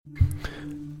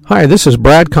Hi, this is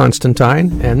Brad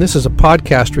Constantine, and this is a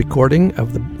podcast recording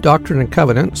of the Doctrine and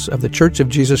Covenants of the Church of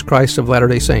Jesus Christ of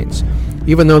Latter-day Saints.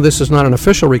 Even though this is not an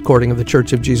official recording of the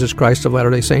Church of Jesus Christ of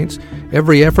Latter-day Saints,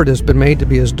 every effort has been made to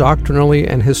be as doctrinally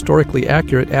and historically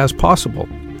accurate as possible.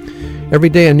 Every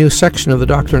day a new section of the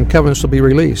Doctrine and Covenants will be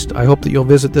released. I hope that you'll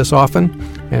visit this often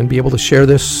and be able to share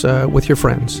this with your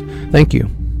friends. Thank you.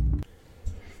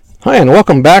 Hi, and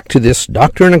welcome back to this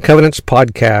Doctrine and Covenants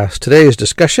podcast. Today's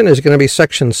discussion is going to be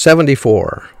section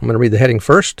 74. I'm going to read the heading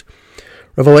first.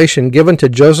 Revelation given to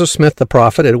Joseph Smith the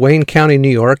prophet at Wayne County, New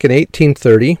York in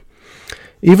 1830.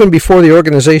 Even before the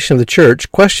organization of the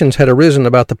church, questions had arisen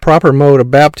about the proper mode of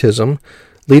baptism,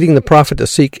 leading the prophet to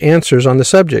seek answers on the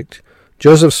subject.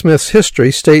 Joseph Smith's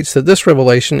history states that this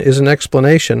revelation is an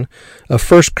explanation of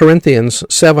 1 Corinthians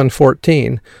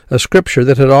 7:14, a scripture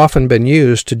that had often been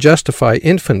used to justify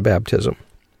infant baptism.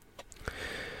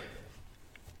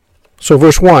 So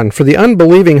verse 1, For the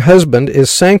unbelieving husband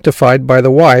is sanctified by the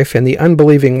wife, and the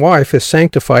unbelieving wife is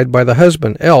sanctified by the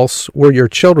husband. Else were your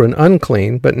children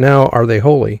unclean, but now are they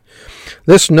holy.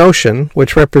 This notion,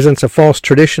 which represents a false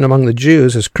tradition among the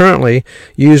Jews, is currently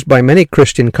used by many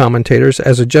Christian commentators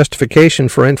as a justification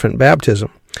for infant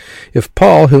baptism. If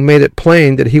Paul, who made it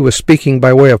plain that he was speaking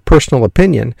by way of personal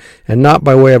opinion and not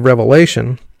by way of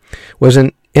revelation, was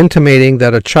intimating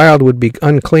that a child would be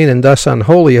unclean and thus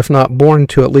unholy if not born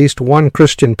to at least one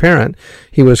Christian parent,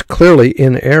 he was clearly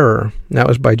in error. That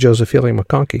was by Joseph Ely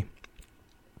McConkie.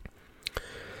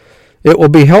 It will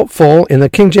be helpful in the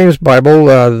King James Bible.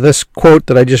 This quote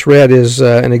that I just read is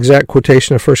an exact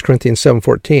quotation of 1 Corinthians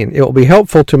 7:14. It will be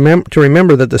helpful to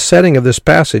remember that the setting of this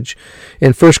passage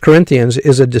in 1 Corinthians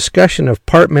is a discussion of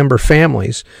part-member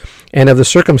families and of the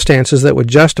circumstances that would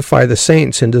justify the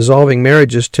saints in dissolving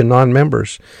marriages to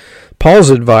non-members. Paul's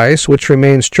advice, which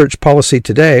remains church policy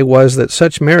today, was that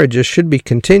such marriages should be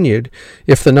continued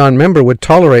if the non-member would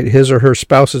tolerate his or her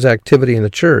spouse's activity in the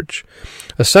church.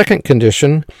 A second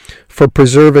condition for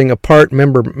preserving a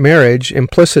part-member marriage,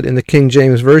 implicit in the King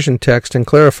James Version text and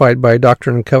clarified by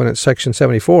Doctrine and Covenants section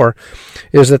 74,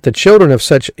 is that the children of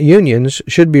such unions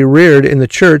should be reared in the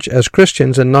church as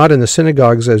Christians and not in the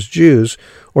synagogues as Jews,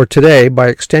 or today, by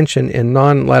extension, in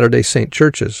non-Latter-day Saint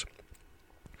churches.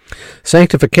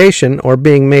 Sanctification, or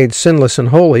being made sinless and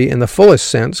holy in the fullest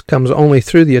sense, comes only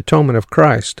through the atonement of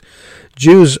Christ.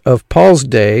 Jews of Paul's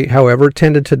day, however,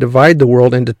 tended to divide the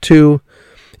world into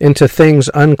things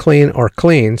unclean or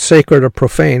clean, sacred or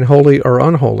profane, holy or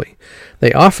unholy.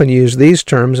 They often use these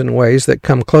terms in ways that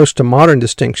come close to modern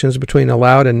distinctions between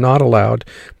allowed and not allowed,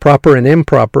 proper and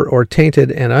improper, or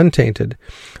tainted and untainted.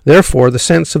 Therefore, the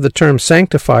sense of the term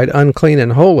sanctified, unclean,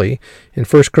 and holy in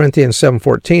 1 Corinthians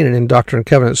 7:14 and in Doctrine and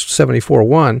Covenants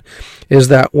 74:1 is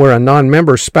that where a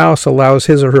non-member spouse allows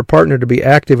his or her partner to be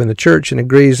active in the church and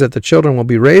agrees that the children will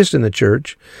be raised in the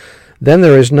church, then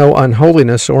there is no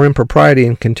unholiness or impropriety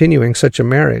in continuing such a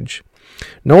marriage,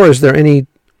 nor is there any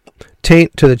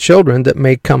taint to the children that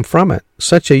may come from it.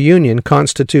 Such a union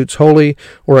constitutes holy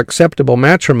or acceptable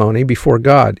matrimony before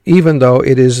God, even though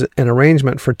it is an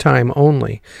arrangement for time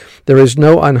only. There is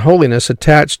no unholiness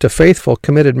attached to faithful,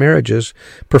 committed marriages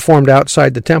performed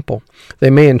outside the temple. They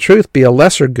may in truth be a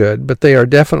lesser good, but they are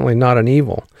definitely not an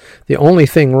evil. The only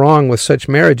thing wrong with such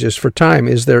marriages for time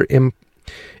is their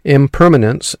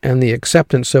impermanence and the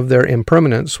acceptance of their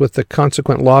impermanence with the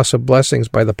consequent loss of blessings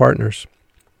by the partners.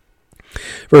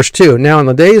 Verse 2, Now in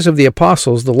the days of the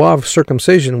apostles the law of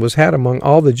circumcision was had among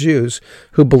all the Jews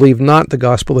who believed not the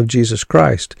gospel of Jesus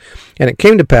Christ. And it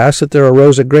came to pass that there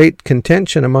arose a great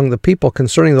contention among the people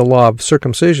concerning the law of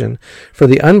circumcision, for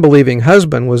the unbelieving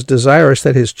husband was desirous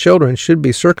that his children should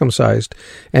be circumcised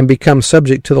and become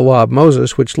subject to the law of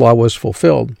Moses, which law was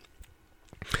fulfilled.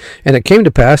 And it came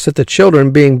to pass that the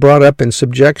children, being brought up in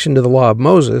subjection to the law of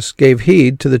Moses, gave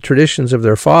heed to the traditions of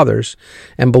their fathers,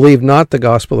 and believed not the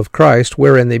gospel of Christ,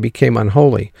 wherein they became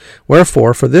unholy.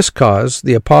 Wherefore, for this cause,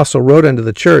 the apostle wrote unto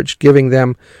the church, giving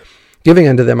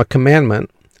unto them a commandment,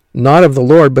 not of the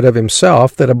Lord, but of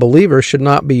himself, that a believer should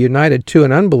not be united to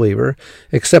an unbeliever,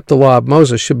 except the law of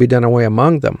Moses should be done away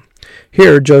among them.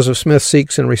 Here, Joseph Smith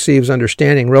seeks and receives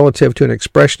understanding relative to an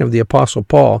expression of the Apostle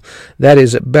Paul that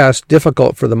is, at best,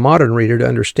 difficult for the modern reader to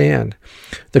understand.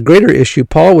 The greater issue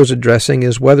Paul was addressing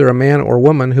is whether a man or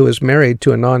woman who is married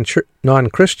to a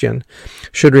non-Christian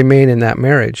should remain in that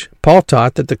marriage. Paul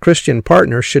taught that the Christian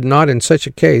partner should not in such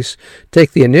a case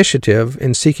take the initiative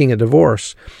in seeking a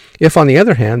divorce. If, on the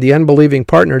other hand, the unbelieving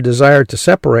partner desired to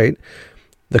separate,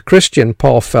 the Christian,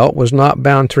 Paul felt, was not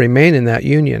bound to remain in that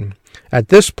union. At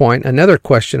this point, another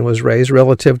question was raised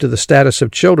relative to the status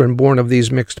of children born of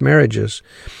these mixed marriages.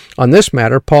 On this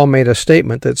matter, Paul made a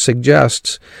statement that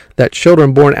suggests that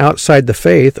children born outside the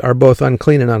faith are both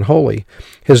unclean and unholy.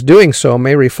 His doing so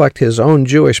may reflect his own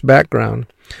Jewish background.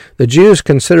 The Jews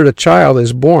considered a child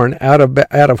as born out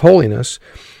of holiness,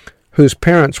 whose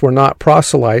parents were not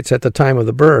proselytes at the time of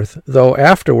the birth, though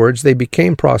afterwards they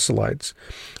became proselytes.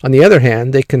 On the other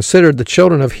hand, they considered the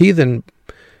children of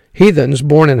heathens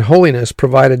born in holiness,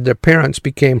 provided their parents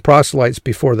became proselytes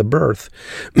before the birth.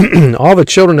 All the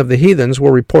children of the heathens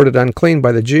were reported unclean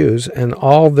by the Jews, and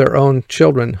all their own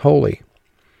children holy.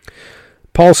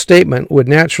 Paul's statement would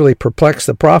naturally perplex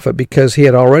the prophet because he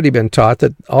had already been taught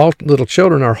that all little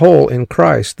children are whole in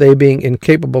Christ, they being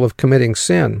incapable of committing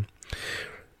sin.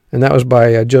 And that was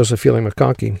by Joseph Fielding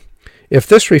McConkie. If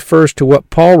this refers to what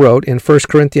Paul wrote in 1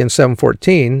 Corinthians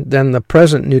 7:14, then the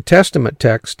present New Testament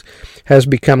text has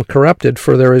become corrupted,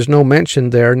 for there is no mention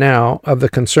there now of the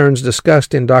concerns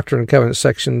discussed in Doctrine and Covenants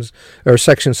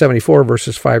section 74,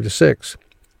 verses 5 to 6.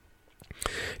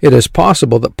 It is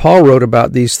possible that Paul wrote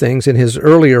about these things in his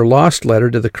earlier lost letter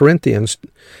to the Corinthians,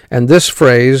 and this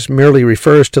phrase merely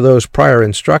refers to those prior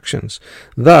instructions.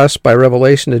 Thus, by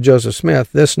revelation to Joseph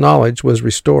Smith, this knowledge was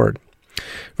restored.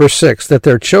 Verse 6, that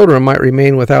their children might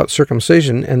remain without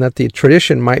circumcision, and that the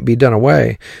tradition might be done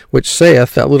away, which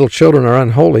saith that little children are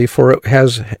unholy, for it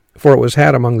was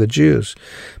had among the Jews.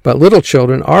 But little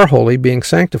children are holy, being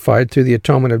sanctified through the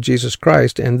atonement of Jesus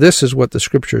Christ, and this is what the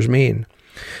Scriptures mean.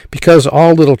 Because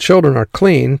all little children are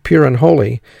clean, pure, and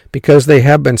holy, because they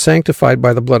have been sanctified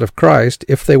by the blood of Christ,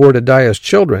 if they were to die as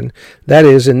children, that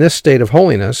is, in this state of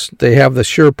holiness, they have the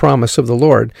sure promise of the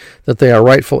Lord that they are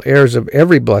rightful heirs of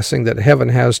every blessing that heaven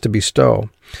has to bestow.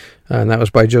 And that was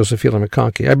by Joseph Fielding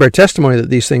McConkie. I bear testimony that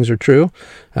these things are true.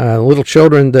 Little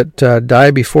children that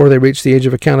die before they reach the age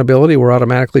of accountability will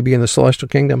automatically be in the celestial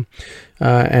kingdom,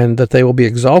 and that they will be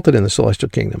exalted in the celestial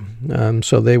kingdom.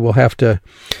 So they will have to...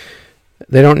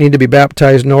 They don't need to be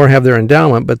baptized nor have their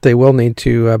endowment, but they will need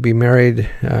to be married,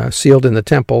 sealed in the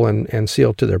temple, and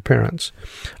sealed to their parents.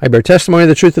 I bear testimony of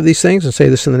the truth of these things and say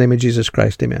this in the name of Jesus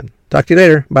Christ. Amen. Talk to you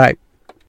later. Bye.